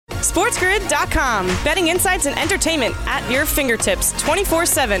SportsGrid.com. Betting insights and entertainment at your fingertips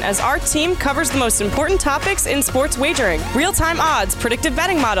 24/7 as our team covers the most important topics in sports wagering. Real-time odds, predictive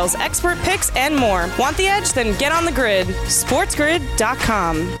betting models, expert picks, and more. Want the edge? Then get on the grid.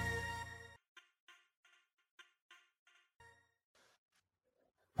 SportsGrid.com.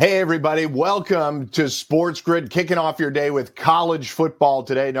 Hey, everybody. Welcome to Sports Grid, kicking off your day with college football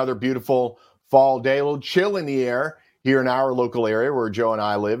today. Another beautiful fall day. A little chill in the air here in our local area where Joe and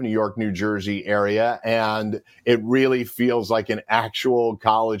I live, New York, New Jersey area. And it really feels like an actual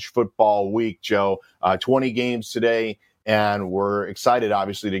college football week, Joe. 20 games today, and we're excited,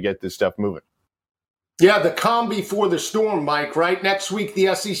 obviously, to get this stuff moving. Yeah, the calm before the storm, Mike, right? Next week,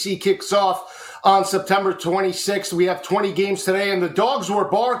 the SEC kicks off on September 26th. We have 20 games today, and the dogs were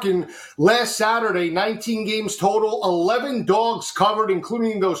barking last Saturday. 19 games total, 11 dogs covered,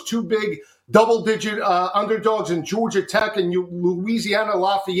 including those two big double-digit underdogs in Georgia Tech and Louisiana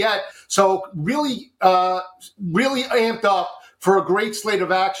Lafayette. So really amped up for a great slate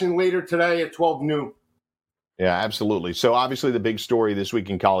of action later today at 12 noon. Yeah, absolutely. So obviously the big story this week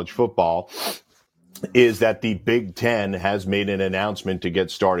in college football is that the Big Ten has made an announcement to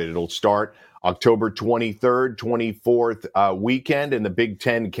get started. It'll start October 23rd, 24th weekend, and the Big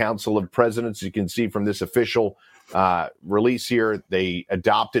Ten Council of Presidents, you can see from this official release here, they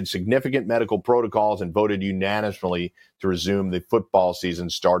adopted significant medical protocols and voted unanimously to resume the football season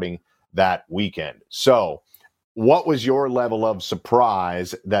starting that weekend. So what was your level of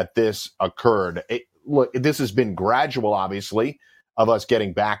surprise that this occurred? Look, this has been gradual, obviously, of us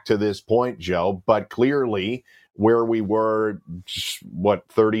getting back to this point, Joe, but clearly where we were,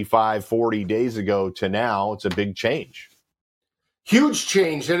 35, 40 days ago to now, it's a big change. Huge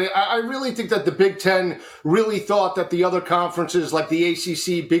change. And I really think that the Big Ten really thought that the other conferences like the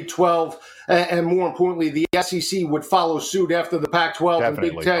ACC, Big 12, and more importantly, the SEC would follow suit after the Pac-12 and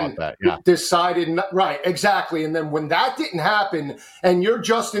Big Ten decided. Right, exactly. And then when that didn't happen, and you're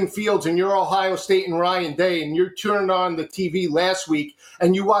Justin Fields and you're Ohio State and Ryan Day, and you turned on the TV last week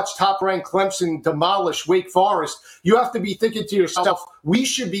and you watched top-ranked Clemson demolish Wake Forest, you have to be thinking to yourself, we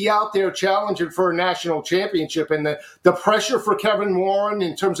should be out there challenging for a national championship. And the pressure for Kevin Warren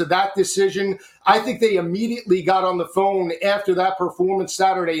in terms of that decision, I think they immediately got on the phone after that performance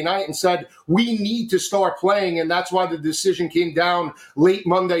Saturday night and said, we need to start playing. And that's why the decision came down late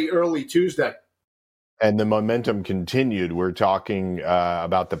Monday, early Tuesday. And the momentum continued. We're talking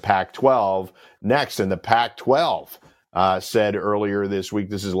about the Pac-12 next. And the Pac-12 said earlier this week,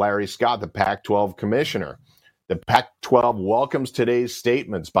 this is Larry Scott, the Pac-12 commissioner. The Pac-12 welcomes today's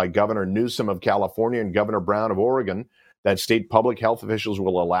statements by Governor Newsom of California and Governor Brown of Oregon that state public health officials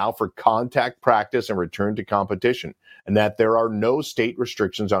will allow for contact practice and return to competition, and that there are no state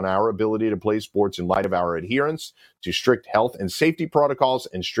restrictions on our ability to play sports in light of our adherence to strict health and safety protocols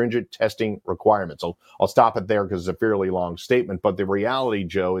and stringent testing requirements. I'll stop it there because it's a fairly long statement, but the reality,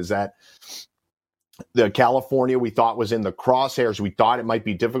 Joe, is that the California we thought was in the crosshairs. We thought it might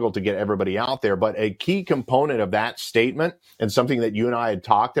be difficult to get everybody out there, but a key component of that statement, and something that you and I had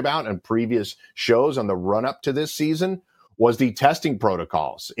talked about in previous shows on the run-up to this season, was the testing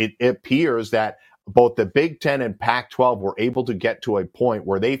protocols. It appears that both the Big Ten and Pac-12 were able to get to a point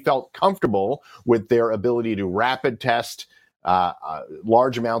where they felt comfortable with their ability to rapid test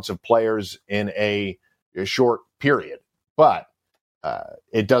large amounts of players in a short period. But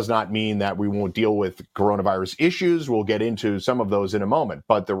it does not mean that we won't deal with coronavirus issues. We'll get into some of those in a moment.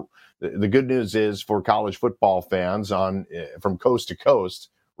 But the good news is for college football fans from coast to coast,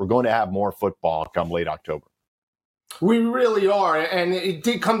 we're going to have more football come late October. We really are. And it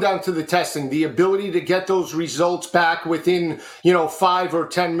did come down to the testing, the ability to get those results back within, 5 or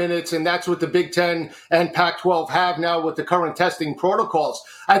 10 minutes. And that's what the Big Ten and Pac-12 have now with the current testing protocols.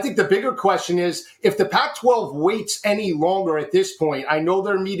 I think the bigger question is if the Pac-12 waits any longer at this point, I know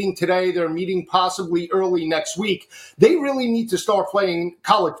they're meeting today, they're meeting possibly early next week. They really need to start playing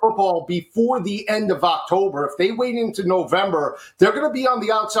college football before the end of October. If they wait into November, they're going to be on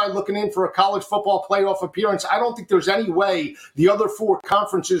the outside looking in for a college football playoff appearance. I don't think there's any way the other four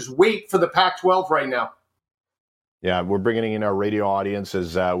conferences wait for the Pac-12 right now. Yeah, we're bringing in our radio audience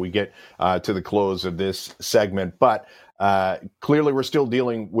as we get to the close of this segment, but clearly we're still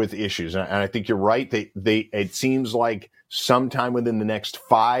dealing with issues, and I think you're right. It seems like sometime within the next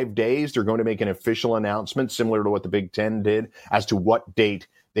 5 days they're going to make an official announcement, similar to what the Big Ten did, as to what date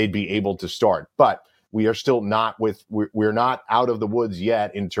they'd be able to start. But we are still we're not out of the woods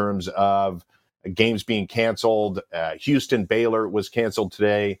yet in terms of games being canceled. Houston, Baylor was canceled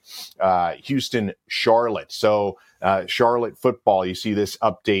today. Houston, Charlotte. So Charlotte football, you see this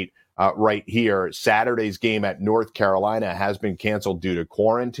update right here. Saturday's game at North Carolina has been canceled due to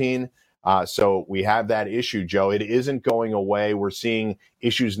quarantine. So we have that issue, Joe. It isn't going away. We're seeing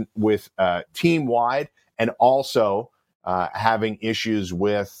issues with team-wide and also having issues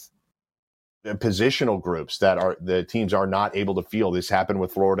with the positional groups that the teams are not able to field. This happened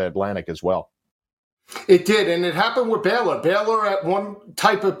with Florida Atlantic as well. It did, and it happened with Baylor. Baylor at one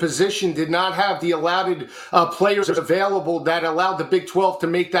type of position did not have the allotted players available that allowed the Big 12 to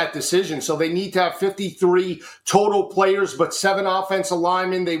make that decision. So they need to have 53 total players, but 7 offensive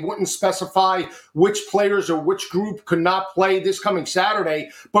linemen. They wouldn't specify which players or which group could not play this coming Saturday.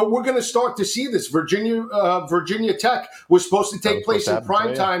 But we're going to start to see this. Virginia Tech was supposed to take place in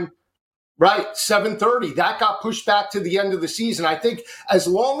prime time. Right, 7:30. That got pushed back to the end of the season. I think as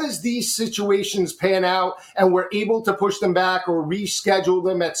long as these situations pan out and we're able to push them back or reschedule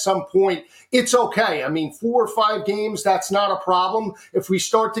them at some point, it's okay. I mean, 4 or 5 games, that's not a problem. If we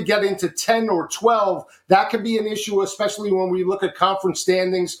start to get into 10 or 12, that could be an issue, especially when we look at conference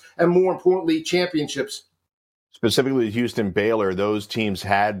standings and, more importantly, championships. Specifically, Houston, Baylor, those teams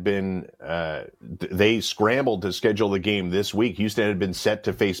had been, they scrambled to schedule the game this week. Houston had been set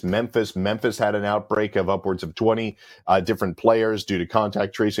to face Memphis. Memphis had an outbreak of upwards of 20 different players due to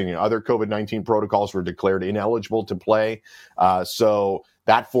contact tracing and other COVID-19 protocols were declared ineligible to play. So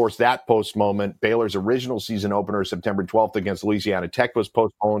that forced that postponement. Baylor's original season opener, September 12th against Louisiana Tech, was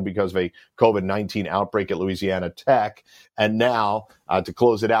postponed because of a COVID-19 outbreak at Louisiana Tech. And now, to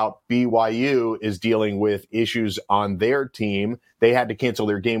close it out, BYU is dealing with issues on their team. They had to cancel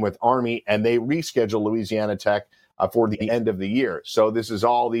their game with Army, and they rescheduled Louisiana Tech for the end of the year. So this is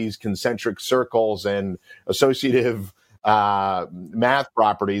all these concentric circles and associative math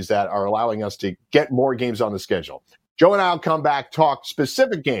properties that are allowing us to get more games on the schedule. Joe and I will come back, talk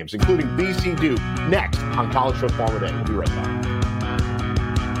specific games, including BC Duke, next on College Football Today. We'll be right back.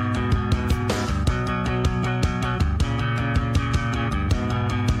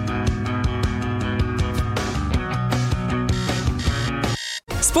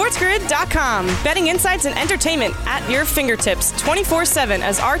 SportsGrid.com. Betting insights and entertainment at your fingertips 24/7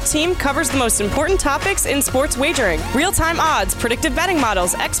 as our team covers the most important topics in sports wagering. Real-time odds, predictive betting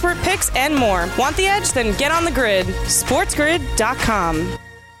models, expert picks, and more. Want the edge? Then get on the grid. SportsGrid.com.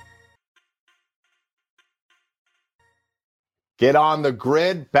 Get on the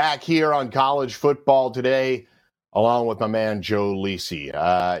grid back here on College Football Today, along with my man Joe Lisi.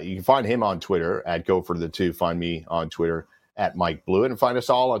 You can find him on Twitter at GoForThe2. Find me on Twitter at Mike Blewett, and find us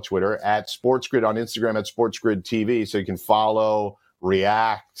all on Twitter at SportsGrid, on Instagram at SportsGrid TV, so you can follow,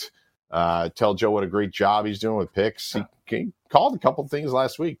 react, tell Joe what a great job he's doing with picks. He called a couple things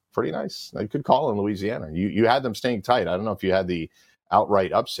last week. Pretty nice. A good call in Louisiana. You had them staying tight. I don't know if you had the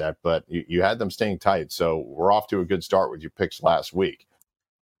outright upset, but you had them staying tight. So we're off to a good start with your picks last week.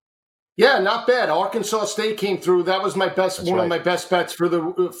 Yeah, not bad. Arkansas State came through. That was my best, That's one right. of my best bets for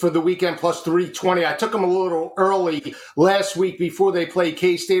the weekend, plus 320. I took them a little early last week before they played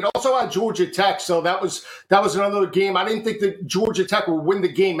K-State. Also had Georgia Tech, so that was another game. I didn't think that Georgia Tech would win the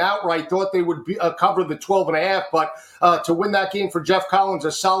game outright. Thought they would cover the 12.5, but to win that game for Jeff Collins,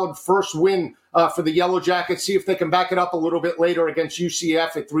 a solid first win for the Yellow Jackets. See if they can back it up a little bit later against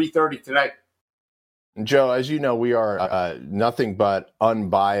UCF at 3:30 today. Joe, as you know, we are nothing but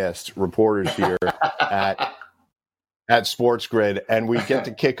unbiased reporters here at Sports Grid, and we get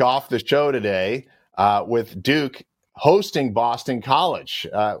to kick off the show today with Duke hosting Boston College.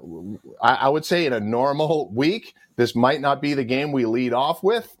 I would say in a normal week, this might not be the game we lead off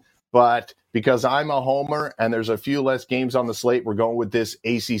with, but because I'm a homer and there's a few less games on the slate, we're going with this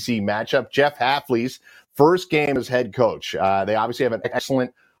ACC matchup. Jeff Hafley's first game as head coach. They obviously have an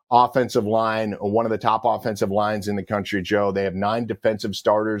excellent offensive line, one of the top offensive lines in the country, Joe. They have 9 defensive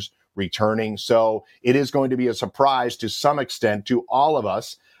starters returning. So it is going to be a surprise to some extent to all of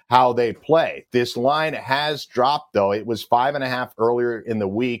us how they play. This line has dropped, though. It was 5.5 earlier in the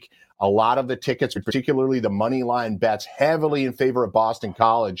week. A lot of the tickets, particularly the money line bets, heavily in favor of Boston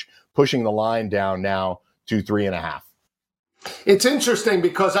College, pushing the line down now to 3.5. It's interesting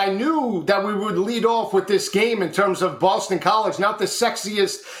because I knew that we would lead off with this game in terms of Boston College, not the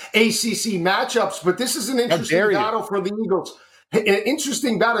sexiest ACC matchups, but this is an interesting battle for the Eagles. An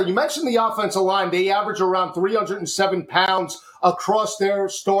interesting battle. You mentioned the offensive line. They average around 307 pounds across their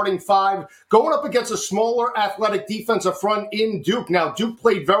starting five, going up against a smaller athletic defensive front in Duke. Now, Duke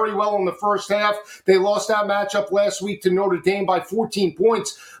played very well in the first half. They lost that matchup last week to Notre Dame by 14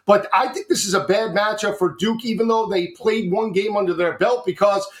 points. But I think this is a bad matchup for Duke, even though they played one game under their belt,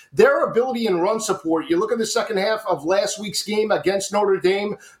 because their ability in run support, you look at the second half of last week's game against Notre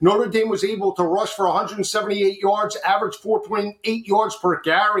Dame was able to rush for 178 yards, average 4.8 yards per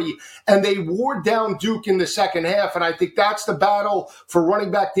carry, and they wore down Duke in the second half. And I think that's the battle for running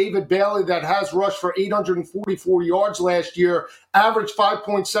back David Bailey, that has rushed for 844 yards last year, average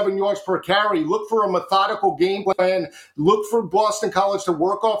 5.7 yards per carry. Look for a methodical game plan. Look for Boston College to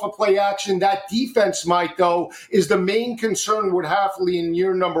work off a play action. That defense, Mike, though, is the main concern with Hafley in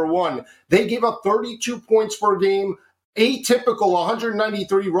year number one. They gave up 32 points per game, atypical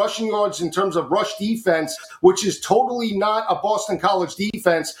 193 rushing yards in terms of rush defense, which is totally not a Boston College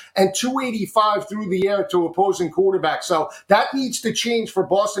defense, and 285 through the air to opposing quarterbacks. So that needs to change for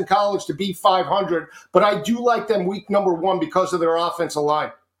Boston College to be 500, but I do like them week number one because of their offensive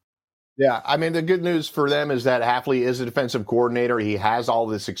line. Yeah, I mean, the good news for them is that Hafley is a defensive coordinator. He has all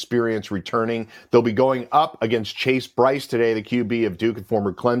this experience returning. They'll be going up against Chase Bryce today, the QB of Duke and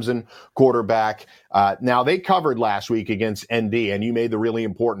former Clemson quarterback. Now, they covered last week against ND, and you made the really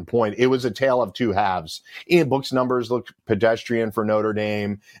important point. It was a tale of two halves. Ian Book's numbers looked pedestrian for Notre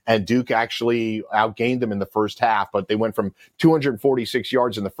Dame, and Duke actually outgained them in the first half, but they went from 246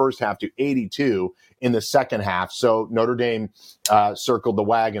 yards in the first half to 82 in the second half. So Notre Dame circled the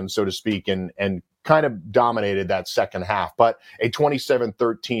wagon, so to speak, and kind of dominated that second half. But a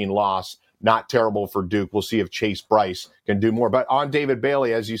 27-13 loss, not terrible for Duke. We'll see if Chase Bryce can do more. But on David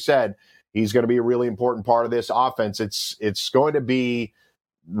Bailey, as you said, he's going to be a really important part of this offense. It's going to be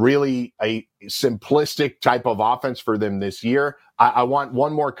really a simplistic type of offense for them this year. I want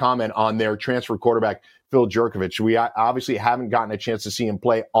one more comment on their transfer quarterback, Phil Jurkovich. We obviously haven't gotten a chance to see him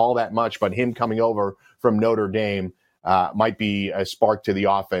play all that much, but him coming over from Notre Dame might be a spark to the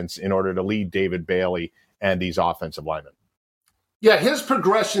offense in order to lead David Bailey and these offensive linemen. Yeah, his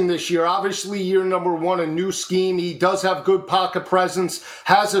progression this year, obviously year number one, a new scheme. He does have good pocket presence,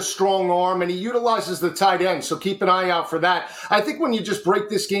 has a strong arm, and he utilizes the tight end, so keep an eye out for that. I think when you just break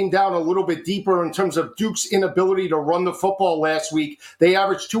this game down a little bit deeper in terms of Duke's inability to run the football last week, they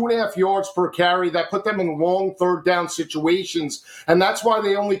averaged 2.5 yards per carry. That put them in long third down situations, and that's why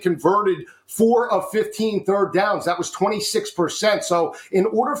they only converted 4 of 15 third downs. That was 26%. So in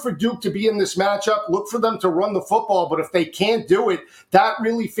order for Duke to be in this matchup, look for them to run the football. But if they can't do it, that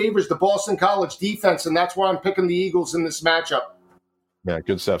really favors the Boston College defense, and that's why I'm picking the Eagles in this matchup. Yeah,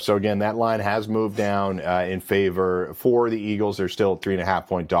 good stuff. So again, that line has moved down in favor for the Eagles. They're still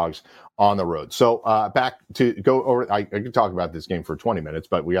 3.5-point dogs on the road. So back to go over, I could talk about this game for 20 minutes,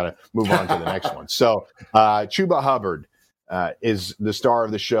 but we got to move on to the next one. So Chuba Hubbard is the star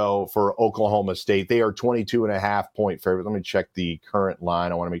of the show for Oklahoma State. They are 22.5-point favorite. Let me check the current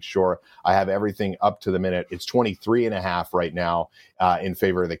line. I want to make sure I have everything up to the minute. It's 23.5 right now in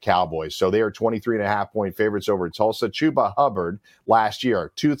favor of the Cowboys. So they are 23.5-point favorites over Tulsa. Chuba Hubbard last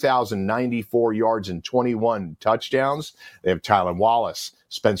year, 2,094 yards and 21 touchdowns. They have Tylan Wallace,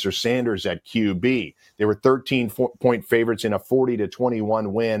 Spencer Sanders at QB. They were 13-point favorites in a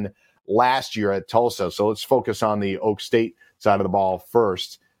 40-21 win last year at Tulsa. So let's focus on the Oak State side of the ball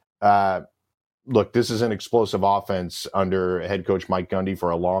first. Look, this is an explosive offense under head coach Mike Gundy for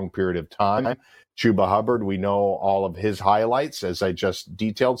a long period of time. Chuba Hubbard, we know all of his highlights, as I just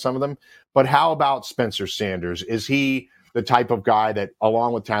detailed some of them. But how about Spencer Sanders? Is he the type of guy that,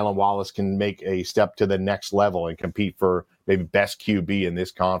 along with Tylan Wallace, can make a step to the next level and compete for maybe best QB in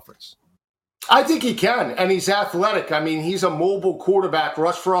this conference? I think he can, and he's athletic. I mean, he's a mobile quarterback,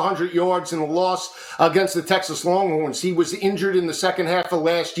 rushed for 100 yards in the loss against the Texas Longhorns. He was injured in the second half of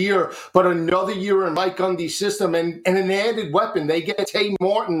last year, but another year in Mike Gundy's system and an added weapon. They get Tay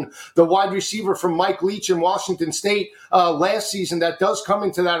Martin, the wide receiver from Mike Leach in Washington State last season, that does come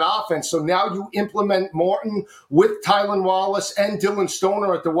into that offense. So now you implement Martin with Tylan Wallace and Dylan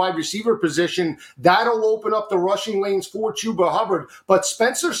Stoner at the wide receiver position. That'll open up the rushing lanes for Chuba Hubbard. But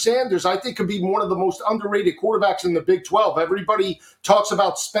Spencer Sanders, I think, could be one of the most underrated quarterbacks in the Big 12. Everybody talks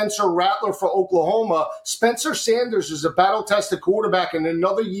about Spencer Rattler for Oklahoma. Spencer Sanders is a battle-tested quarterback, and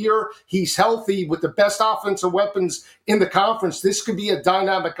another year he's healthy with the best offensive weapons in the conference. This could be a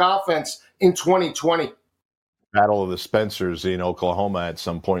dynamic offense in 2020. Battle of the Spencers in Oklahoma at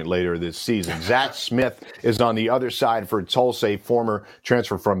some point later this season. Zach Smith is on the other side for Tulsa, former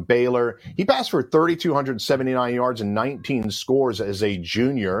transfer from Baylor. He passed for 3,279 yards and 19 scores as a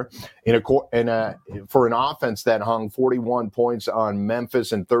junior for an offense that hung 41 points on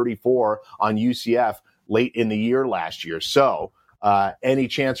Memphis and 34 on UCF late in the year last year. So any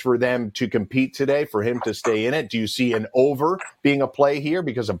chance for them to compete today, for him to stay in it? Do you see an over being a play here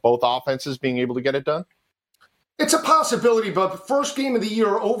because of both offenses being able to get it done? It's a possibility, but the first game of the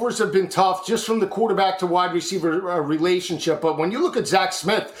year, overs have been tough just from the quarterback to wide receiver relationship. But when you look at Zach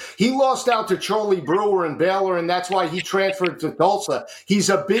Smith, he lost out to Charlie Brewer and Baylor, and that's why he transferred to Tulsa. He's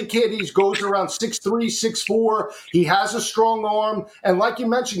a big kid. He goes around 6'3", 6'4". He has a strong arm. And like you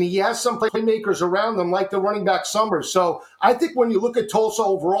mentioned, he has some playmakers around him, like the running back Summers. So I think when you look at Tulsa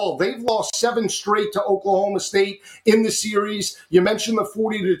overall, they've lost 7 straight to Oklahoma State in the series. You mentioned the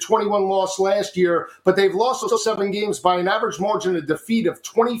 40-21 loss last year, but they've lost 7 games by an average margin of defeat of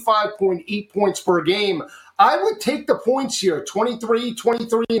 25.8 points per game. I would take the points here, 23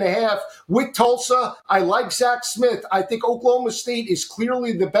 and a half with Tulsa. I like Zach Smith. I think Oklahoma State is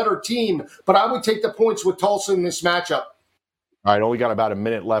clearly the better team, but I would take the points with Tulsa in this matchup. All right, only got about a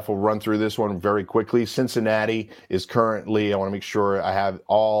minute left. We'll run through this one very quickly. Cincinnati is currently, I want to make sure I have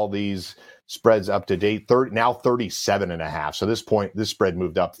all these spreads up to date, now 37.5. So this spread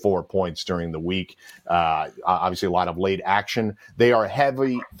moved up 4 points during the week. Obviously, a lot of late action. They are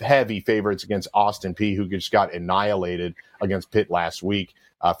heavy favorites against Austin Peay, who just got annihilated against Pitt last week,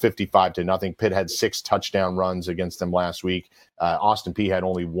 55-0. Pitt had 6 touchdown runs against them last week. Austin Peay had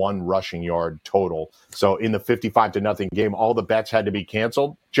only 1 rushing yard total. So in the 55-0 game, all the bets had to be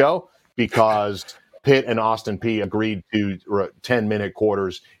canceled, Joe, because Pitt and Austin Peay agreed to 10-minute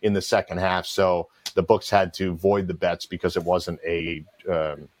quarters in the second half. So the books had to void the bets because it wasn't an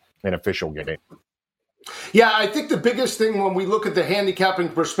official game. Yeah, I think the biggest thing when we look at the handicapping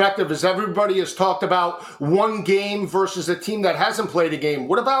perspective is everybody has talked about one game versus a team that hasn't played a game.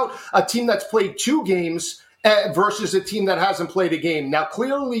 What about a team that's played 2 games versus a team that hasn't played a game? Now,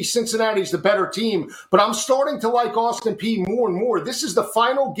 clearly, Cincinnati's the better team, but I'm starting to like Austin Peay more and more. This is the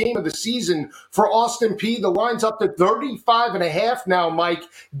final game of the season for Austin Peay. The line's up to 35.5 now, Mike.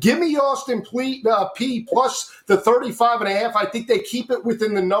 Give me Austin Peay plus the 35.5. I think they keep it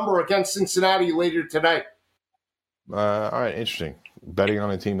within the number against Cincinnati later today. All right, interesting. Betting on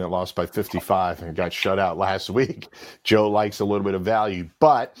a team that lost by 55 and got shut out last week. Joe likes a little bit of value,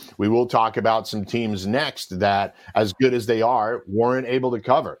 but we will talk about some teams next that, as good as they are, weren't able to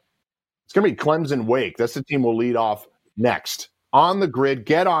cover. It's going to be Clemson Wake. That's the team we'll lead off next. On the grid,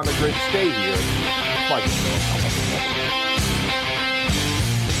 get on the grid, stay here.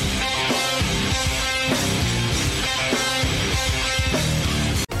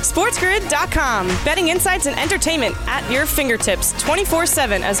 SportsGrid.com. Betting insights and entertainment at your fingertips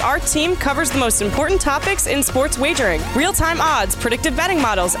 24/7 as our team covers the most important topics in sports wagering. Real-time odds, predictive betting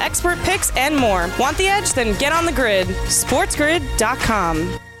models, expert picks, and more. Want the edge? Then get on the grid. SportsGrid.com.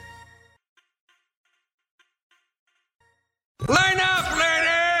 Line up,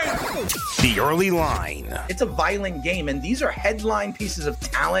 ladies! The early line. It's a violent game, and these are headline pieces of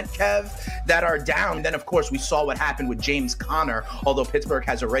talent, Kev, that are down. And then, of course, we saw what happened with James Conner, although Pittsburgh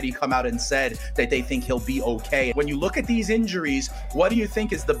has already come out and said that they think he'll be okay. When you look at these injuries, what do you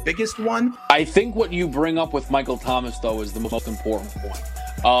think is the biggest one? I think what you bring up with Michael Thomas, though, is the most important point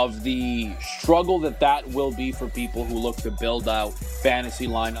of the struggle that will be for people who look to build out fantasy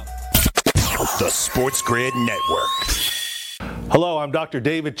lineup. The Sports Grid Network. Hello, I'm Dr.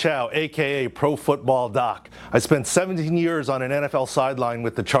 David Chow, a.k.a. Pro Football Doc. I spent 17 years on an NFL sideline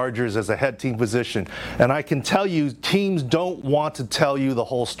with the Chargers as a head team physician, and I can tell you teams don't want to tell you the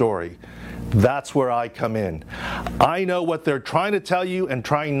whole story. That's where I come in. I know what they're trying to tell you and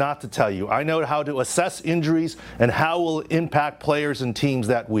trying not to tell you. I know how to assess injuries and how it will impact players and teams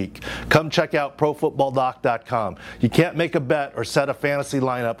that week. Come check out ProFootballDoc.com. You can't make a bet or set a fantasy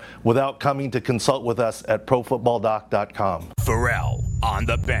lineup without coming to consult with us at ProFootballDoc.com. Pharrell on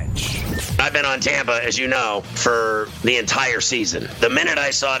the bench. I've been on Tampa, as you know, for the entire season. The minute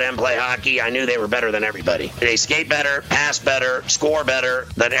I saw them play hockey, I knew they were better than everybody. They skate better, pass better, score better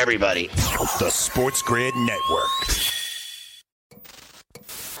than everybody. The Sports Grid Network.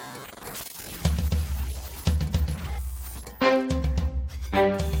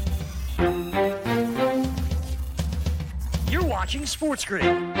 You're watching Sports Grid.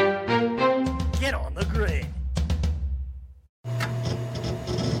 Get on the grid.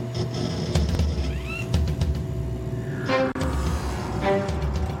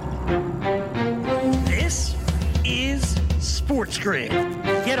 This is Sports Grid.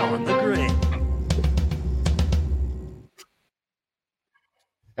 Get on the grid.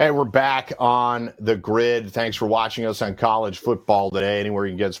 Hey, we're back on the grid. Thanks for watching us on college football today. Anywhere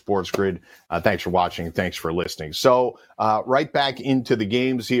you can get Sports Grid. Thanks for watching. Thanks for listening. So right back into the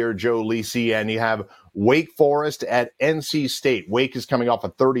games here, Joe Lisi, and you have Wake Forest at NC State. Wake is coming off a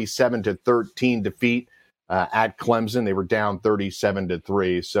 37-13 defeat at Clemson. They were down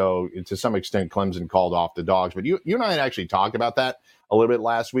 37-3. So to some extent, Clemson called off the Dogs. But you and I had actually talked about that a little bit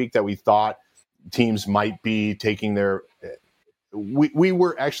last week, that we thought teams might be taking their we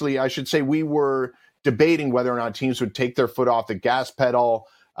were actually, I should say, we were debating whether or not teams would take their foot off the gas pedal,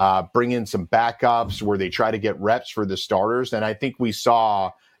 bring in some backups where they try to get reps for the starters. And I think we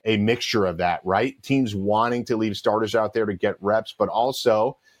saw a mixture of that, right? Teams wanting to leave starters out there to get reps, but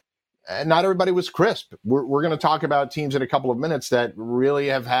also not everybody was crisp. We're going to talk about teams in a couple of minutes that really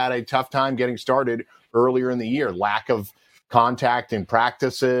have had a tough time getting started earlier in the year. Lack of contact in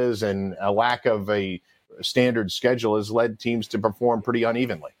practices and a lack of a standard schedule has led teams to perform pretty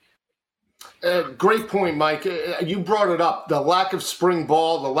unevenly. Great point, Mike. You brought it up, the lack of spring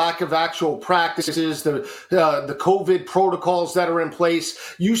ball, the lack of actual practices, the COVID protocols that are in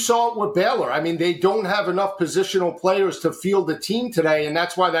place. You saw it with Baylor. I mean, they don't have enough positional players to field the team today, and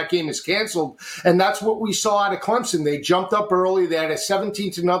that's why that game is canceled. And that's what we saw out of Clemson. They jumped up early. They had a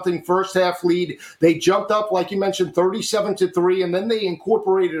 17-0 first half lead. They jumped up, like you mentioned, 37-3, and then they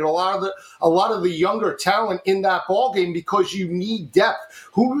incorporated a lot of the younger talent in that ball game because you need depth.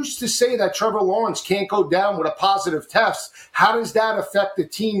 Who used to say that Trevor Lawrence can't go down with a positive test? How does that affect the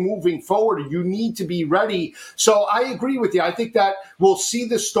team moving forward? You need to be ready. So I agree with you. I think that we'll see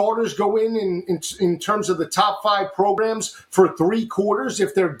the starters go in terms of the top 5 programs for 3 quarters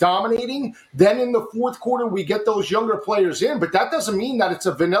if they're dominating. Then in the 4th quarter, we get those younger players in. But that doesn't mean that it's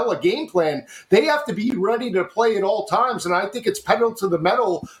a vanilla game plan. They have to be ready to play at all times. And I think it's pedal to the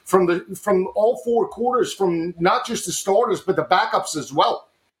metal from all 4 quarters, from not just the starters, but the backups as well.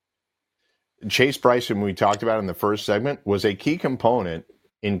 Chase Bryson, we talked about in the first segment, was a key component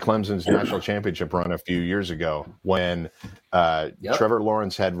in Clemson's national championship run a few years ago when Trevor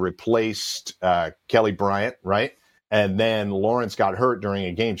Lawrence had replaced Kelly Bryant, right? And then Lawrence got hurt during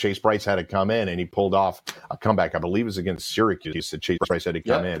a game. Chase Bryce had to come in, and he pulled off a comeback. I believe it was against Syracuse that Chase Bryce had to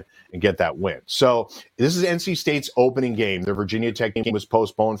come in and get that win. So this is NC State's opening game. The Virginia Tech game was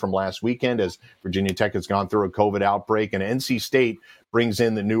postponed from last weekend as Virginia Tech has gone through a COVID outbreak, and NC State brings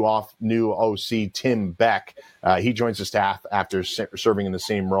in the new OC, Tim Beck. He joins the staff after serving in the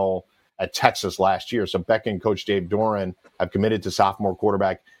same role at Texas last year. So Beck and Coach Dave Doran have committed to sophomore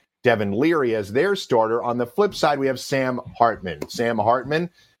quarterback Devin Leary as their starter. On the flip side, we have Sam Hartman. Sam Hartman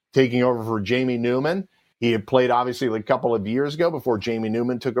taking over for Jamie Newman. He had played, obviously, a couple of years ago before Jamie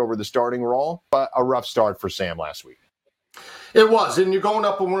Newman took over the starting role, but a rough start for Sam last week. It was, and you're going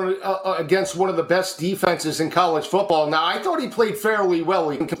up against one of the best defenses in college football. Now, I thought he played fairly well.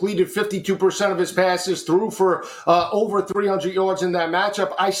 He completed 52% of his passes, threw for over 300 yards in that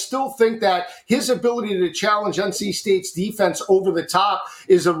matchup. I still think that his ability to challenge NC State's defense over the top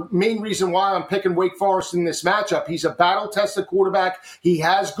is a main reason why I'm picking Wake Forest in this matchup. He's a battle-tested quarterback. He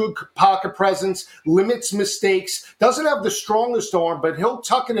has good pocket presence, limits mistakes, doesn't have the strongest arm, but he'll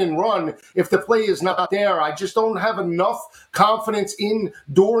tuck it and run if the play is not there. I just don't have enough confidence in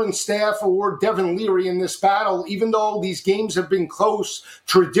Doran's staff or Devin Leary in this battle, even though these games have been close.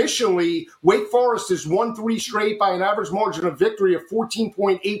 Traditionally, Wake Forest has won 3 straight by an average margin of victory of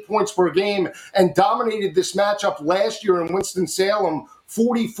 14.8 points per game and dominated this matchup last year in Winston-Salem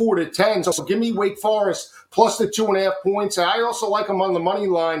 44-10. So give me Wake Forest plus the 2.5 points. And I also like them on the money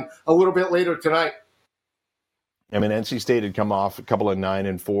line a little bit later tonight. I mean, NC State had come off a couple of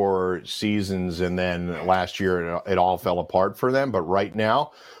 9-4 seasons, and then last year it all fell apart for them. But right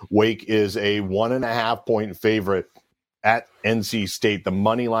now, Wake is a 1.5-point favorite at NC State. The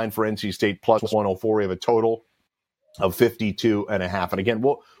money line for NC State plus 104. We have a total of 52.5. And again,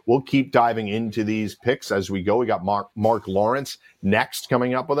 we'll keep diving into these picks as we go. We got Marc Lawrence next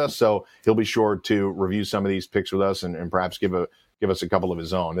coming up with us, so he'll be sure to review some of these picks with us and perhaps give us a couple of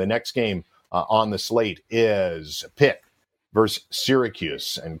his own. The next game on the slate is Pitt versus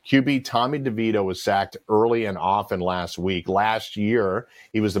Syracuse. And QB Tommy DeVito was sacked early and often last week. Last year,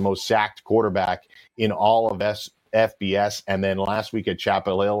 he was the most sacked quarterback in all of FBS. And then last week at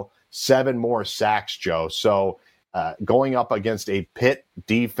Chapel Hill, 7 more sacks, Joe. So going up against a Pitt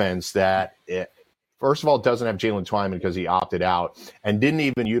defense that, first of all, doesn't have Jalen Twyman because he opted out and didn't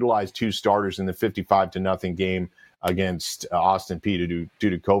even utilize 2 starters in the 55-0 game against Austin Peay due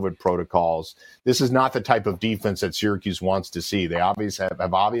to COVID protocols. This is not the type of defense that Syracuse wants to see. They obviously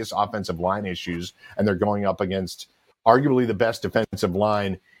have obvious offensive line issues, and they're going up against arguably the best defensive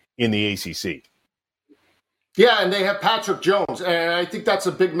line in the ACC. Yeah, and they have Patrick Jones, and I think that's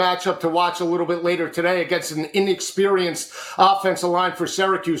a big matchup to watch a little bit later today against an inexperienced offensive line for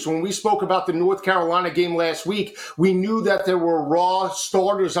Syracuse. When we spoke about the North Carolina game last week, we knew that there were raw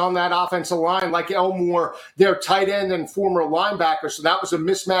starters on that offensive line, like Elmore, their tight end and former linebacker, so that was a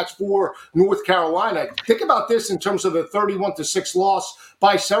mismatch for North Carolina. Think about this in terms of the 31-6 loss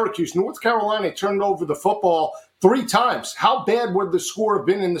by Syracuse. North Carolina turned over the football 3 times. How bad would the score have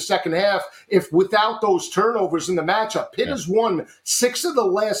been in the second half if without those turnovers in the matchup? Pitt has won 6 of the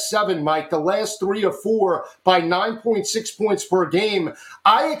last 7, Mike, the last 3 or 4 by 9.6 points per game.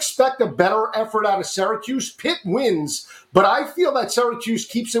 I expect a better effort out of Syracuse. Pitt wins, but I feel that Syracuse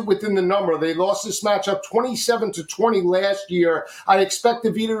keeps it within the number. They lost this matchup 27-20 last year. I expect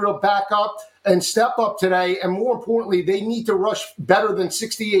DeVito to back up and step up today, and more importantly, they need to rush better than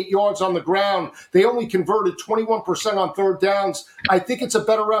 68 yards on the ground. They only converted 21% on third downs. I think it's a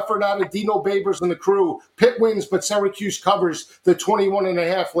better effort out of Dino Babers and the crew. Pitt wins, but Syracuse covers the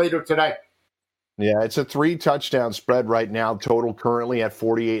 21.5 later today. Yeah, it's a 3-touchdown spread right now, total currently at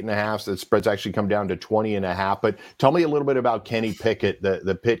 48.5. So the spread's actually come down to 20.5. But tell me a little bit about Kenny Pickett,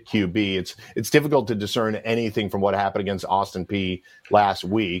 the Pitt QB. It's difficult to discern anything from what happened against Austin Peay last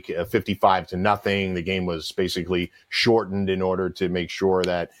week, 55-0. The game was basically shortened in order to make sure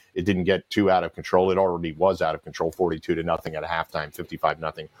that it didn't get too out of control. It already was out of control, 42-0 at halftime,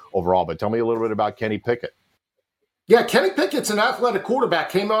 55-0 overall. But tell me a little bit about Kenny Pickett. Yeah, Kenny Pickett's an athletic quarterback.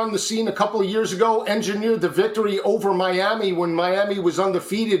 Came on the scene a couple of years ago, engineered the victory over Miami when Miami was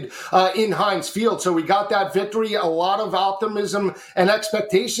undefeated in Heinz Field. So we got that victory, a lot of optimism and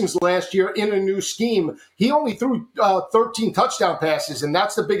expectations last year in a new scheme. He only threw 13 touchdown passes, and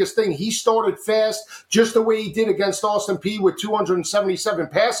that's the biggest thing. He started fast, just the way he did against Austin Peay with 277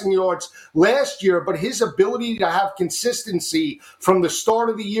 passing yards last year. But his ability to have consistency from the start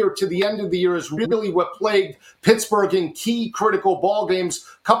of the year to the end of the year is really what plagued Pittsburgh in key critical ball games,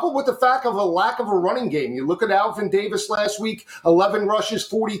 coupled with the fact of a lack of a running game. You look at Alvin Davis last week, 11 rushes,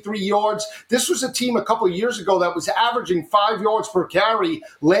 43 yards. This was a team a couple of years ago that was averaging 5 yards per carry.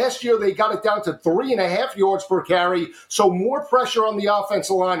 Last year, they got it down to 3.5 yards per carry. So more pressure on the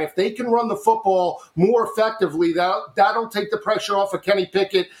offensive line. If they can run the football more effectively, that'll take the pressure off of Kenny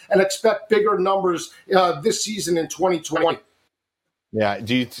Pickett and expect bigger numbers this season in 2020. Yeah.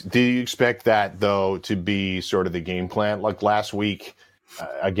 Do you expect that, though, to be sort of the game plan? Like last week,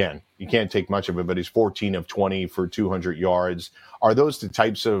 again, you can't take much of it, but he's 14 of 20 for 200 yards. Are those the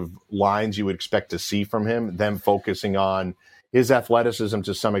types of lines you would expect to see from him, them focusing on his athleticism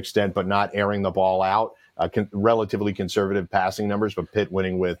to some extent, but not airing the ball out? Relatively conservative passing numbers, but Pitt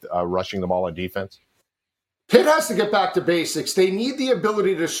winning with rushing the ball on defense? Pitt has to get back to basics. They need the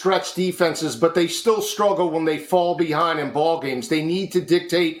ability to stretch defenses, but they still struggle when they fall behind in ball games. They need to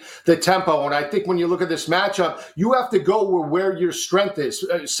dictate the tempo, and I think when you look at this matchup, you have to go where your strength is.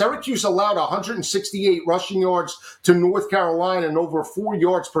 Syracuse allowed 168 rushing yards to North Carolina and over 4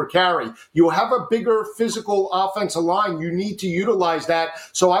 yards per carry. You have a bigger physical offensive line. You need to utilize that.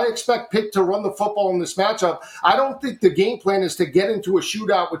 So I expect Pitt to run the football in this matchup. I don't think the game plan is to get into a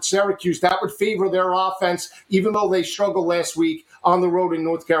shootout with Syracuse. That would favor their offense, even though they struggled last week on the road in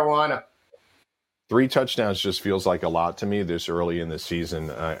North Carolina. 3 touchdowns just feels like a lot to me this early in the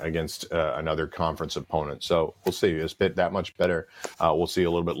season against another conference opponent. So we'll see. Is Pitt that much better? We'll see a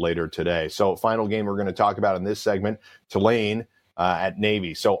little bit later today. So final game we're going to talk about in this segment, Tulane at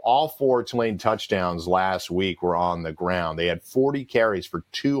Navy. So all 4 Tulane touchdowns last week were on the ground. They had 40 carries for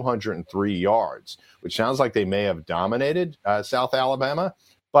 203 yards, which sounds like they may have dominated South Alabama.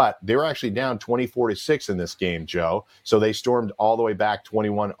 But they were actually down 24-6 in this game, Joe. So they stormed all the way back,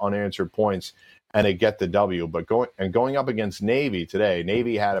 21 unanswered points, and they get the W. But going up against Navy today,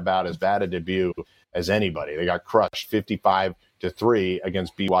 Navy had about as bad a debut as anybody. They got crushed 55-3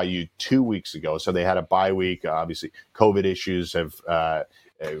 against BYU 2 weeks ago. So they had a bye week. Obviously, COVID issues have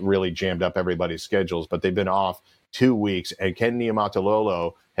really jammed up everybody's schedules, but they've been off 2 weeks. And Ken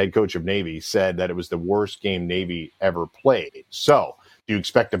Niumatalolo, head coach of Navy, said that it was the worst game Navy ever played. So do you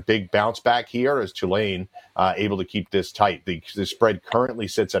expect a big bounce back here? Is Tulane able to keep this tight? The spread currently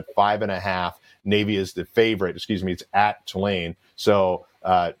sits at 5.5. Navy is the favorite. It's at Tulane. So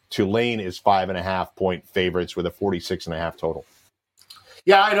Tulane is 5.5 point favorites with a 46.5 total.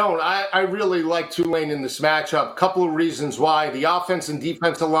 Yeah, I don't. I really like Tulane in this matchup. Couple of reasons why. The offense and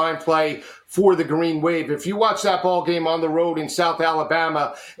defensive line play for the Green Wave. If you watch that ball game on the road in South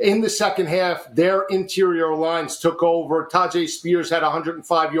Alabama, in the second half, their interior lines took over. Tajay Spears had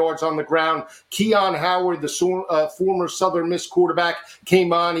 105 yards on the ground. Keon Howard, the former Southern Miss quarterback,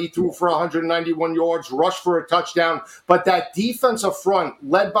 came on. He threw for 191 yards, rushed for a touchdown. But that defensive front,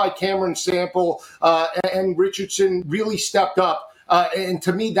 led by Cameron Sample and Richardson, really stepped up. And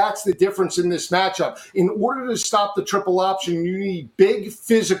to me, that's the difference in this matchup. In order to stop the triple option, you need big,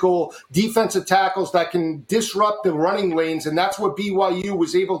 physical defensive tackles that can disrupt the running lanes, and that's what BYU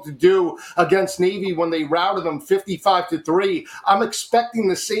was able to do against Navy when they routed them 55-3. I'm expecting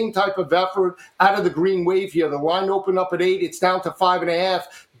the same type of effort out of the Green Wave here. The line opened up at 8. It's down to 5.5.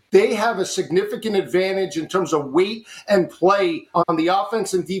 They have a significant advantage in terms of weight and play on the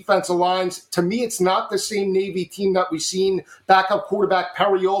offense and defensive lines. To me, it's not the same Navy team that we've seen. Backup quarterback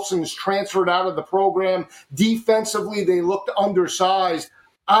Perry Olsen is transferred out of the program. Defensively, they looked undersized.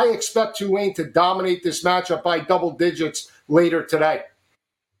 I expect Tulane to dominate this matchup by double digits later today.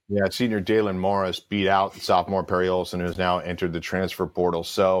 Yeah, senior Dalen Morris beat out sophomore Perry Olsen, who has now entered the transfer portal.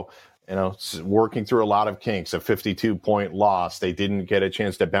 So, working through a lot of kinks, a 52-point loss. They didn't get a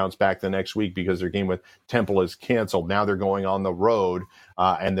chance to bounce back the next week because their game with Temple is canceled. Now they're going on the road,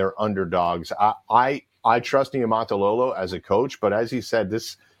 and they're underdogs. I trust Niumatalolo as a coach, but as he said,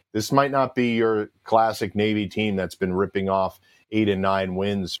 this might not be your classic Navy team that's been ripping off 8 and 9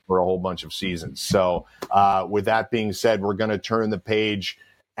 wins for a whole bunch of seasons. So with that being said, we're going to turn the page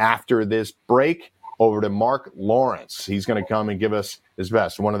after this break over to Marc Lawrence. He's going to come and give us his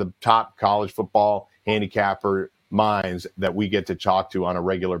best, one of the top college football handicapper minds that we get to talk to on a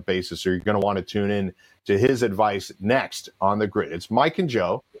regular basis. So you're going to want to tune in to his advice next on The Grid. It's Mike and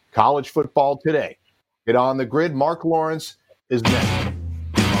Joe, College Football Today. Get on The Grid. Marc Lawrence is next.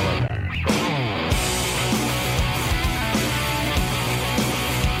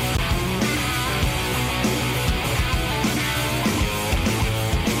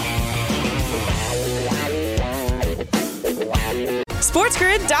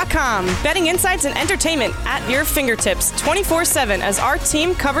 SportsGrid.com. Betting insights and entertainment at your fingertips 24/7 as our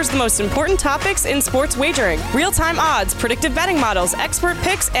team covers the most important topics in sports wagering. Real-time odds, predictive betting models, expert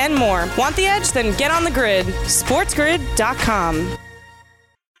picks, and more. Want the edge? Then get on the grid. SportsGrid.com.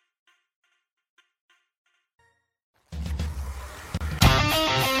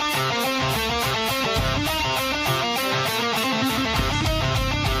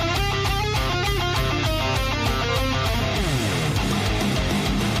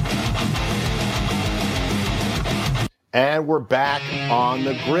 And we're back on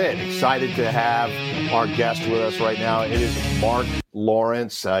The Grid. Excited to have our guest with us right now. It is Marc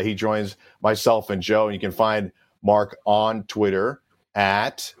Lawrence. He joins myself and Joe, and you can find Marc on Twitter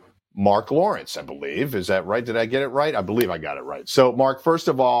at Marc Lawrence, I believe. Is that right? Did I get it right? I believe I got it right. So, Marc, first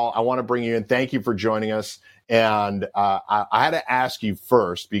of all, I want to bring you in. Thank you for joining us. And I had to ask you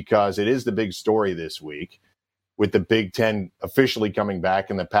first because it is the big story this week with the Big Ten officially coming back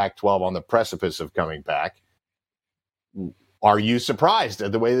and the Pac-12 on the precipice of coming back. Are you surprised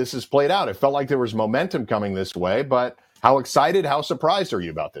at the way this has played out? It felt like there was momentum coming this way, but how excited, how surprised are you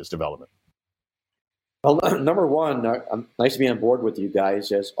about this development? Well, number one, I'm nice to be on board with you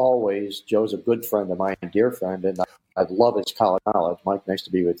guys. As always, Joe's a good friend of mine, dear friend, and I love his college knowledge. Mike, nice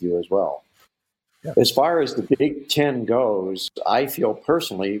to be with you as well. Yeah. As far as the Big Ten goes, I feel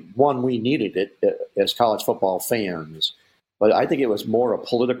personally, one, we needed it as college football fans, but I think it was more a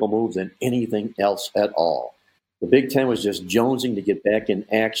political move than anything else at all. The Big Ten was just jonesing to get back in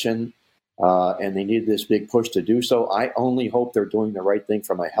action, and they needed this big push to do so. I only hope they're doing the right thing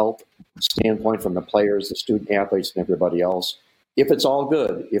from a health standpoint, from the players, the student athletes, and everybody else. If it's all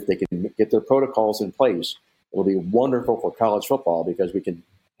good, if they can get their protocols in place, it'll be wonderful for college football because we can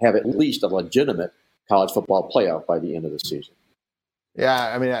have at least a legitimate college football playoff by the end of the season.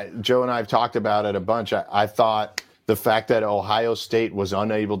 Yeah, I mean, Joe and I have talked about it a bunch. I thought the fact that Ohio State was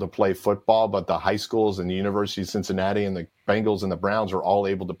unable to play football, but the high schools and the University of Cincinnati and the Bengals and the Browns were all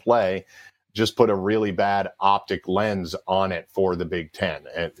able to play, just put a really bad optic lens on it for the Big Ten.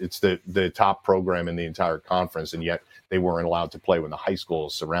 And it's the top program in the entire conference, and yet they weren't allowed to play when the high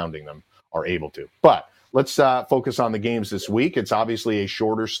schools surrounding them are able to. But let's focus on the games this week. It's obviously a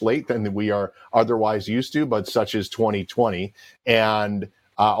shorter slate than we are otherwise used to, but such is 2020. And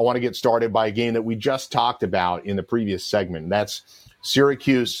I want to get started by a game that we just talked about in the previous segment. That's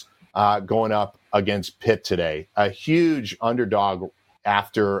Syracuse going up against Pitt today. A huge underdog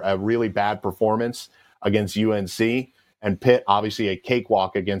after a really bad performance against UNC. and Pitt, obviously a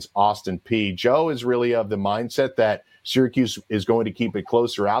cakewalk against Austin Peay. Joe is really of the mindset that Syracuse is going to keep it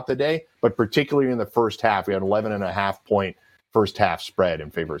close throughout the day, but particularly in the first half. We had an 11.5-point first half spread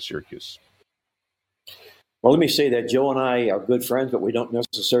in favor of Syracuse. Well, let me say that Joe and I are good friends, but we don't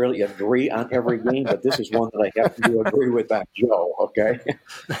necessarily agree on every game. But this is one that I have to agree with on Joe, okay?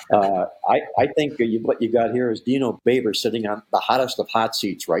 I think what you got here is Dino Babers sitting on the hottest of hot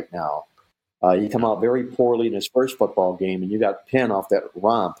seats right now. He come out very poorly in his first football game, and you got Penn off that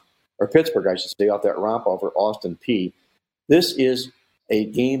romp, or Pittsburgh, I should say, off that romp over Austin Peay. This is a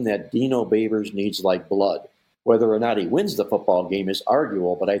game that Dino Babers needs like blood. Whether or not he wins the football game is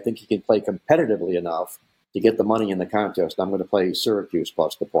arguable, but I think he can play competitively enough to get the money in the contest. I'm going to play Syracuse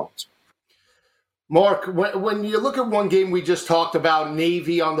plus the points. Mark, when you look at one game we just talked about,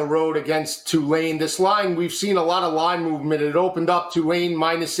 Navy on the road against Tulane, this line, we've seen a lot of line movement. It opened up Tulane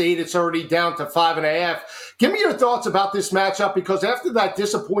 -8. It's already down to 5.5. Give me your thoughts about this matchup, because after that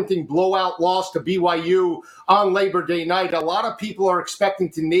disappointing blowout loss to BYU on Labor Day night, a lot of people are expecting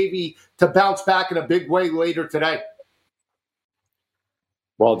Navy to bounce back in a big way later today.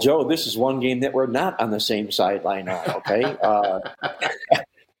 Well, Joe, this is one game that we're not on the same sideline on, okay?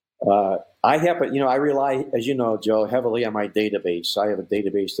 I rely, as you know, Joe, heavily on my database. I have a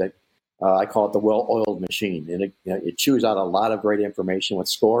database that I call it the well-oiled machine, and it chews out a lot of great information with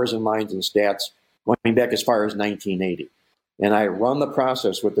scores and lines and stats going back as far as 1980. And I run the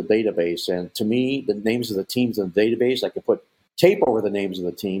process with the database, and to me, the names of the teams in the database, I can put tape over the names of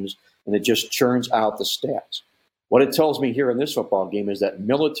the teams, and it just churns out the stats. What it tells me here in this football game is that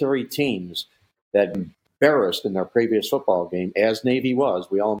military teams that embarrassed in their previous football game, as Navy was,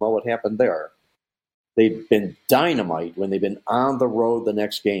 we all know what happened there. They've been dynamite when they've been on the road the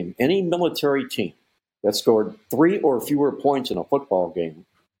next game. Any military team that scored 3 or fewer points in a football game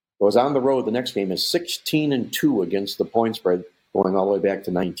goes on the road the next game is 16-2 against the point spread, going all the way back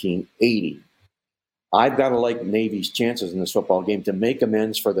to 1980. I've got to like Navy's chances in this football game to make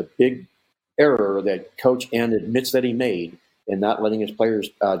amends for the big error that Coach N admits that he made in not letting his players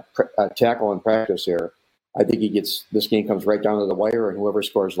tackle and practice here. I think this game comes right down to the wire, and whoever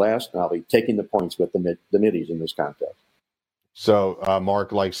scores last, and I'll be taking the points with the middies in this contest. So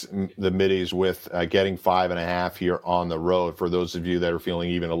Mark likes the middies with getting 5.5 here on the road. For those of you that are feeling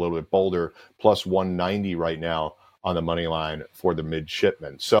even a little bit bolder, plus 190 right now on the money line for the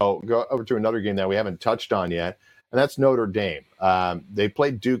midshipmen. So go over to another game that we haven't touched on yet, and that's Notre Dame. They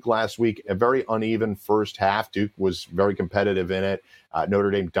played Duke last week, a very uneven first half. Duke was very competitive in it.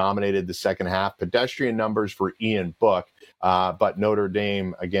 Notre Dame dominated the second half. Pedestrian numbers for Ian Book, but Notre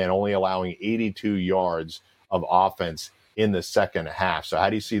Dame, again, only allowing 82 yards of offense in the second half. So how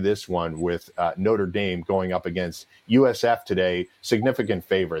do you see this one with Notre Dame going up against USF today? Significant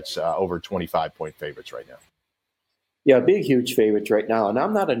favorites, over 25-point favorites right now. Yeah, big, huge favorites right now. And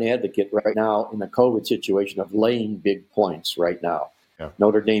I'm not an advocate right now in the COVID situation of laying big points right now. Yeah.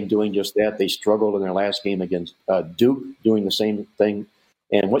 Notre Dame doing just that. They struggled in their last game against Duke, doing the same thing.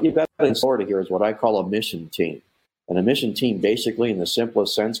 And what you've got in Florida here is what I call a mission team. And a mission team, basically, in the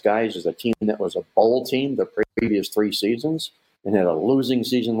simplest sense, guys, is a team that was a bowl team the previous 3 seasons and had a losing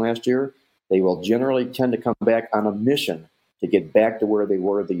season last year. They will generally tend to come back on a mission to get back to where they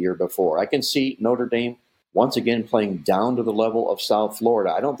were the year before. I can see Notre Dame once again playing down to the level of South Florida.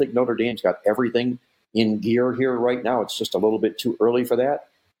 I don't think Notre Dame's got everything in gear here right now. It's just a little bit too early for that.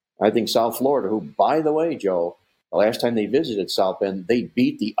 I think South Florida, who, by the way, Joe, the last time they visited South Bend, they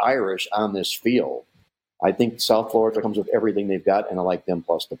beat the Irish on this field. I think South Florida comes with everything they've got, and I like them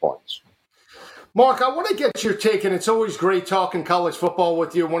plus the points. Mark, I want to get your take, and it's always great talking college football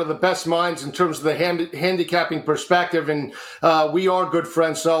with you. One of the best minds in terms of the handicapping perspective, and we are good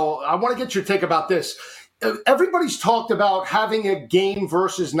friends. So I want to get your take about this. Everybody's talked about having a game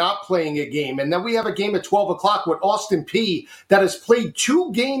versus not playing a game. And then we have a game at 12 o'clock with Austin Peay that has played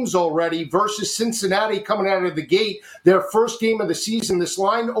 2 games already versus Cincinnati coming out of the gate. Their first game of the season. This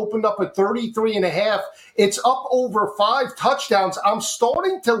line opened up at 33.5. It's up over 5 touchdowns. I'm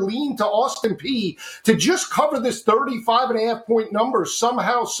starting to lean to Austin Peay to just cover this 35.5 point number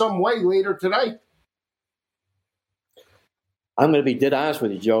somehow, some way later today. I'm going to be dead honest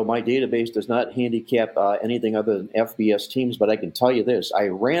with you, Joe. My database does not handicap anything other than FBS teams, but I can tell you this. I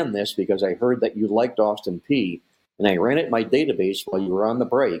ran this because I heard that you liked Austin Peay, and I ran it in my database while you were on the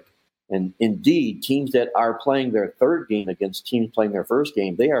break. And indeed, teams that are playing their third game against teams playing their first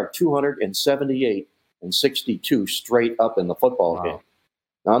game, they are 278-62 straight up in the football game.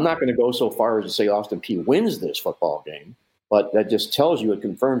 Now, I'm not going to go so far as to say Austin Peay wins this football game, but that just tells you, it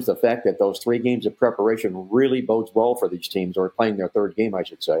confirms the fact that those 3 games of preparation really bodes well for these teams, or playing their third game, I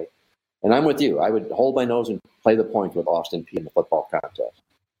should say. And I'm with you. I would hold my nose and play the points with Austin Peay in the football contest.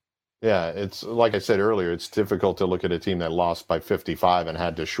 Yeah, it's like I said earlier, it's difficult to look at a team that lost by 55 and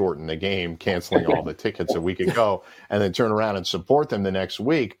had to shorten the game, canceling all the tickets a week ago, and then turn around and support them the next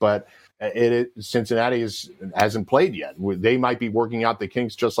week. But Cincinnati hasn't played yet. They might be working out the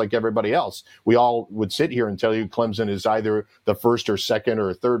kinks just like everybody else. We all would sit here and tell you Clemson is either the first or second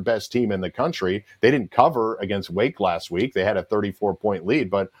or third best team in the country. They didn't cover against Wake last week. They had a 34-point lead,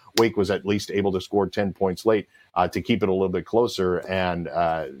 but Wake was at least able to score 10 points late to keep it a little bit closer, and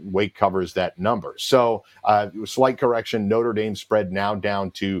Wake covers that number. So slight correction, Notre Dame spread now down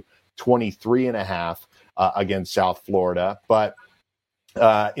to 23.5 against South Florida. But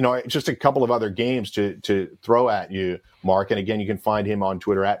just a couple of other games to throw at you, Mark. And again, you can find him on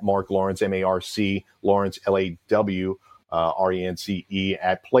Twitter at Marc Lawrence, M-A-R-C, Lawrence, L-A-W, R-E-N-C-E,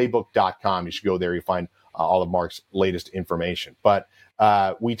 at playbook.com. You should go there. You find all of Mark's latest information. But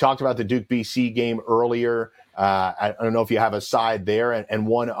we talked about the Duke BC game earlier. I don't know if you have a side there, and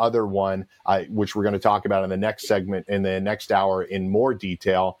one other one, which we're going to talk about in the next segment, in the next hour in more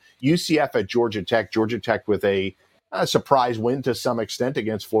detail. UCF at Georgia Tech. Georgia Tech with a surprise win to some extent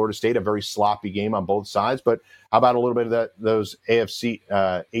against Florida State, a very sloppy game on both sides. But how about a little bit of those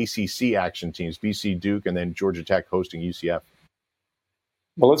ACC action teams, BC, Duke, and then Georgia Tech hosting UCF?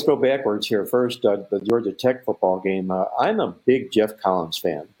 Well, let's go backwards here. First, the Georgia Tech football game. I'm a big Jeff Collins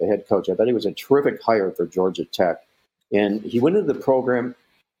fan, the head coach. I thought he was a terrific hire for Georgia Tech. And he went into the program,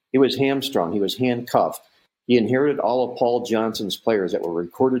 he was hamstrung, he was handcuffed. He inherited all of Paul Johnson's players that were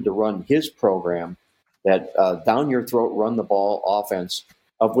recruited to run his program, that down your throat, run the ball offense,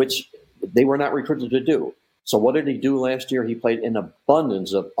 of which they were not recruited to do. So what did he do last year? He played an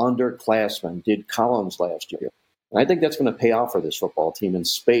abundance of underclassmen, did Collins last year. And I think that's going to pay off for this football team in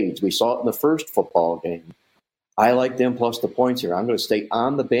spades. We saw it in the first football game. I like them plus the points here. I'm going to stay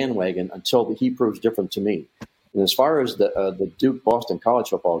on the bandwagon until he proves different to me. And as far as the Duke-Boston College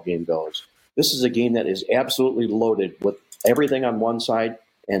football game goes, this is a game that is absolutely loaded with everything on one side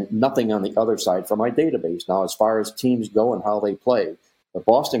and nothing on the other side for my database. Now, as far as teams go and how they play, the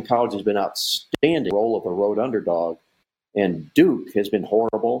Boston College has been outstanding role of a road underdog, and Duke has been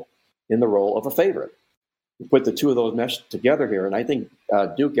horrible in the role of a favorite. You put the two of those meshed together here, and I think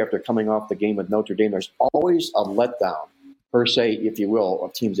Duke, after coming off the game with Notre Dame, there's always a letdown, per se, if you will,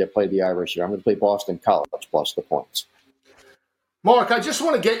 of teams that play the Irish here. I'm going to play Boston College plus the points. Mark, I just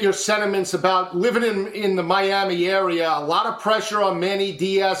want to get your sentiments about living in the Miami area. A lot of pressure on Manny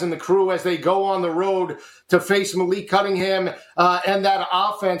Diaz and the crew as they go on the road to face Malik Cunningham and that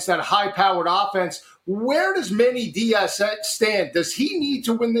offense, that high-powered offense. Where does Manny Diaz stand? Does he need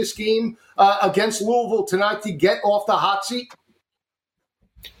to win this game against Louisville tonight to get off the hot seat?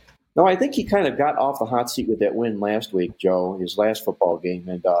 No, I think he kind of got off the hot seat with that win last week, Joe, his last football game.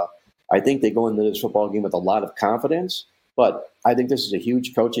 And I think they go into this football game with a lot of confidence. But I think this is a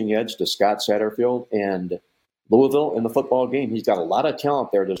huge coaching edge to Scott Satterfield and Louisville in the football game. He's got a lot of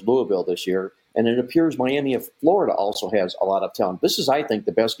talent there, does Louisville this year. And it appears Miami of Florida also has a lot of talent. This is, I think,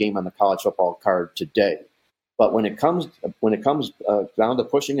 the best game on the college football card today. But when it comes down to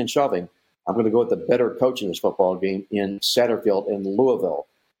pushing and shoving, I'm going to go with the better coach in this football game in Satterfield and Louisville.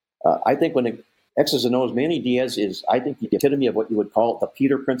 I think when it X's and O's, Manny Diaz is, I think, the epitome of what you would call the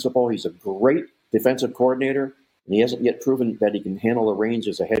Peter principle. He's a great defensive coordinator, and he hasn't yet proven that he can handle the reins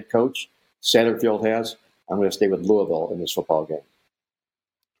as a head coach. Satterfield has. I'm going to stay with Louisville in this football game.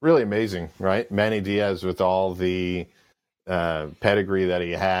 Really amazing, right? Manny Diaz with all the pedigree that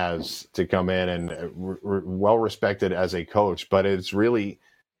he has to come in and well respected as a coach, but it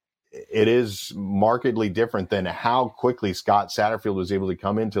is markedly different than how quickly Scott Satterfield was able to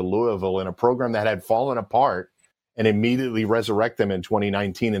come into Louisville in a program that had fallen apart and immediately resurrect them in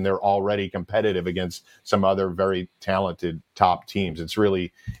 2019, and they're already competitive against some other very talented top teams. It's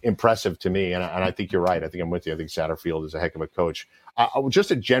really impressive to me, and I think you're right. I think I'm with you. I think Satterfield is a heck of a coach.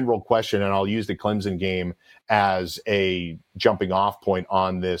 Just a general question, and I'll use the Clemson game as a jumping off point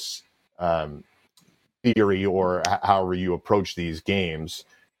on this theory or however you approach these games.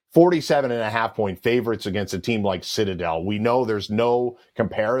 47.5-point favorites against a team like Citadel. We know there's no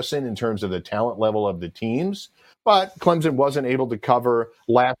comparison in terms of the talent level of the teams, but Clemson wasn't able to cover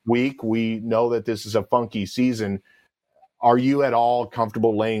last week. We know that this is a funky season. Are you at all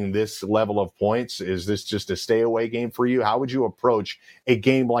comfortable laying this level of points? Is this just a stay away game for you? How would you approach a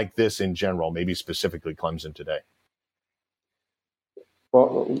game like this in general, maybe specifically Clemson today?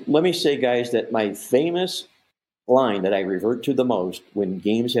 Well, let me say, guys, that my famous line that I revert to the most when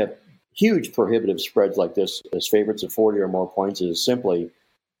games have huge prohibitive spreads like this as favorites of 40 or more points is simply,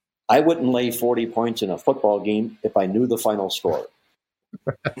 I wouldn't lay 40 points in a football game if I knew the final score.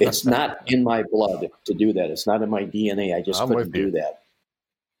 It's not in my blood to do that. It's not in my DNA. I just couldn't do that.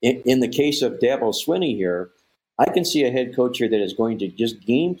 In the case of Dabo Swinney here, I can see a head coach here that is going to just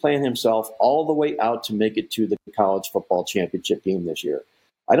game plan himself all the way out to make it to the college football championship game this year.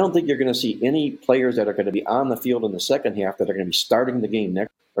 I don't think you're going to see any players that are going to be on the field in the second half that are going to be starting the game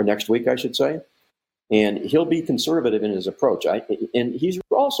next week, I should say. And he'll be conservative in his approach. And he's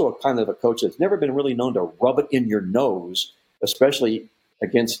also a kind of a coach that's never been really known to rub it in your nose, especially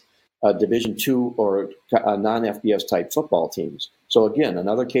against Division II or non-FBS type football teams. So again,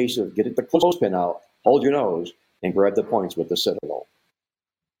 another case of get the clothespin out, hold your nose, and grab the points with the Citadel.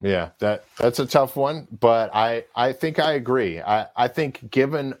 Yeah, that's a tough one, but I think I agree. I think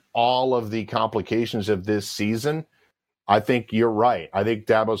given all of the complications of this season, I think you're right. I think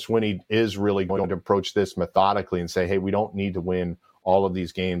Dabo Swinney is really going to approach this methodically and say, hey, we don't need to win all of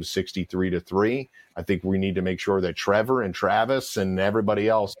these games 63-3. I think we need to make sure that Trevor and Travis and everybody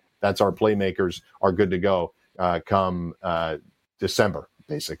else, that's our playmakers, are good to go come December,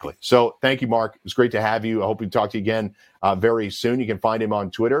 basically. So thank you, Mark. It was great to have you. I hope we talk to you again very soon. You can find him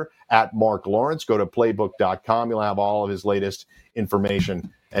on Twitter at Mark Lawrence. Go to playbook.com. You'll have all of his latest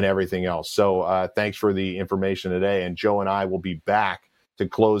information and everything else. So thanks for the information today. And Joe and I will be back to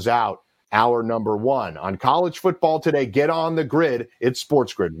close out hour number 1 on college football today. Get on the grid. It's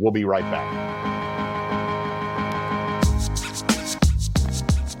Sports Grid. We'll be right back.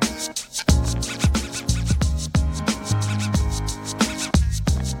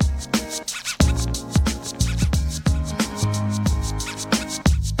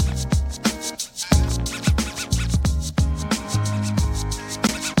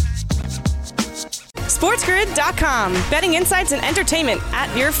 SportsGrid.com. Betting insights and entertainment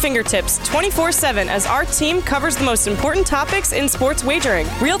at your fingertips 24/7 as our team covers the most important topics in sports wagering.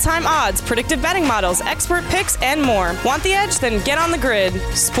 Real-time odds, predictive betting models, expert picks, and more. Want the edge? Then get on the grid.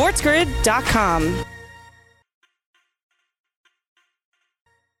 SportsGrid.com.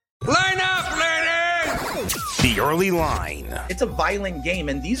 Line up, ladies! The early line. It's a violent game,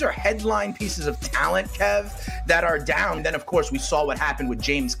 and these are headline pieces of talent, Kev, that are down. Then, of course, we saw what happened with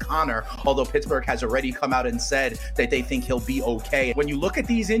James Conner, although Pittsburgh has already come out and said that they think he'll be okay. When you look at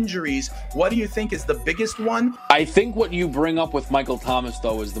these injuries, what do you think is the biggest one? I think what you bring up with Michael Thomas,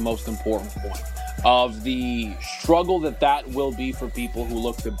 though, is the most important point of the struggle that will be for people who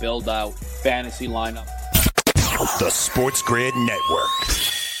look to build out fantasy lineup. The Sports Grid Network.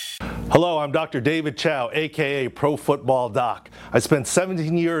 Hello, I'm Dr. David Chow, a.k.a. Pro Football Doc. I spent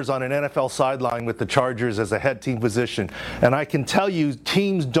 17 years on an NFL sideline with the Chargers as a head team physician, and I can tell you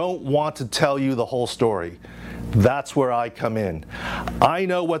teams don't want to tell you the whole story. That's where I come in. I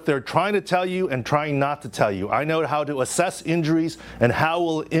know what they're trying to tell you and trying not to tell you. I know how to assess injuries and how it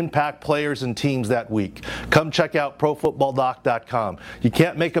will impact players and teams that week. Come check out ProFootballDoc.com. You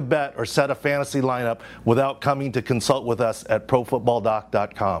can't make a bet or set a fantasy lineup without coming to consult with us at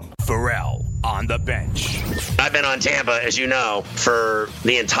ProFootballDoc.com. Pharrell on the bench. I've been on Tampa, as you know, for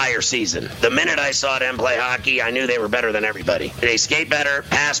the entire season. The minute I saw them play hockey, I knew they were better than everybody. They skate better,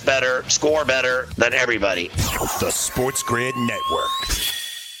 pass better, score better than everybody. The Sports Grid Network.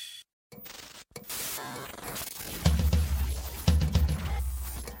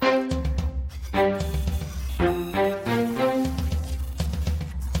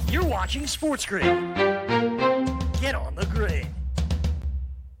 You're watching Sports Grid. Get on the grid.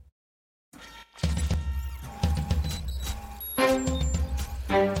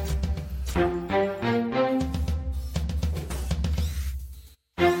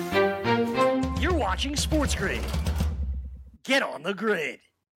 You're watching Sports Grid. Get on the grid.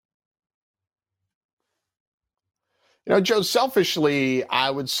 You know, Joe, selfishly, I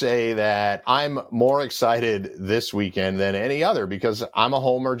would say that I'm more excited this weekend than any other because I'm a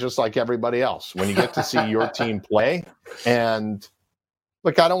homer just like everybody else. When you get to see your team play, and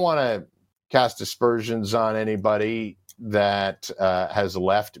look, I don't want to cast aspersions on anybody that has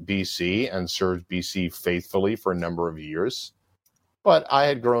left BC and served BC faithfully for a number of years. But I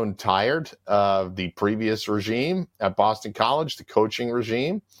had grown tired of the previous regime at Boston College, the coaching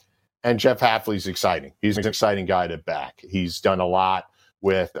regime. And Jeff Hafley's exciting. He's an exciting guy to back. He's done a lot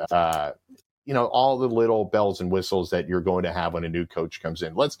with, all the little bells and whistles that you're going to have when a new coach comes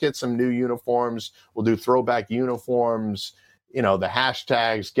in. Let's get some new uniforms. We'll do throwback uniforms, the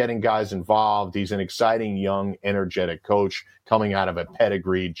hashtags, getting guys involved. He's an exciting, young, energetic coach coming out of a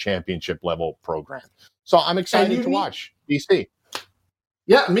pedigreed championship level program. So I'm excited to watch BC.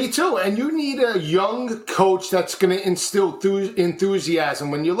 Yeah, me too. And you need a young coach that's going to instill enthusiasm.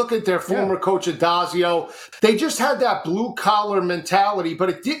 When you look at their former coach, Adazio, they just had that blue-collar mentality, but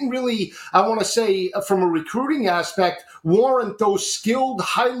it didn't really, I want to say, from a recruiting aspect, warrant those skilled,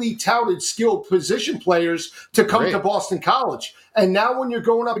 highly touted, skilled position players to come to Boston College. And now when you're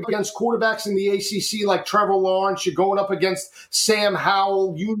going up against quarterbacks in the ACC like Trevor Lawrence, you're going up against Sam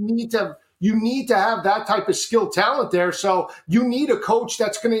Howell, you need to have that type of skilled talent there. So you need a coach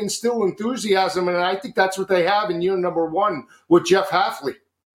that's going to instill enthusiasm, and I think that's what they have in year number 1 with Jeff Hafley.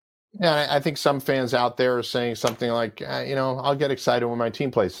 Yeah, I think some fans out there are saying something like, I'll get excited when my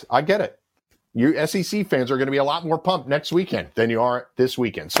team plays. I get it. You SEC fans are going to be a lot more pumped next weekend than you are this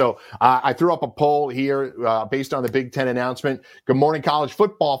weekend. So I threw up a poll here based on the Big Ten announcement. Good morning, college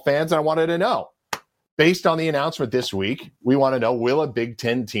football fans. And I wanted to know, based on the announcement this week, we want to know, will a Big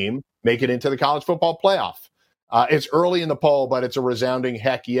Ten team make it into the college football playoff? It's early in the poll, but it's a resounding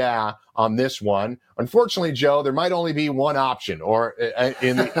heck yeah on this one. Unfortunately, Joe, there might only be one option, or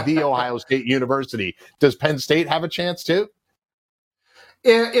in the Ohio State University. Does Penn State have a chance too?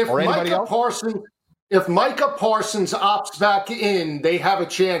 If Micah Parsons opts back in, they have a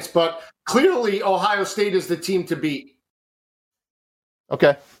chance, but clearly Ohio State is the team to beat.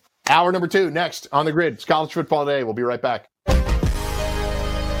 Okay. Hour number 2 next on the grid. It's College Football Today. We'll be right back.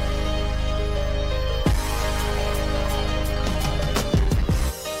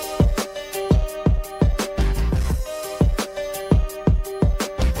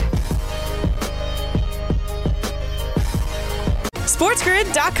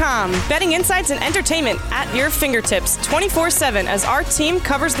 SportsGrid.com. Betting insights and entertainment at your fingertips 24/7 as our team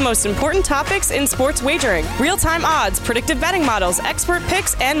covers the most important topics in sports wagering. Real-time odds, predictive betting models, expert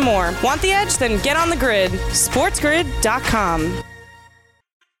picks, and more. Want the edge? Then get on the grid. SportsGrid.com.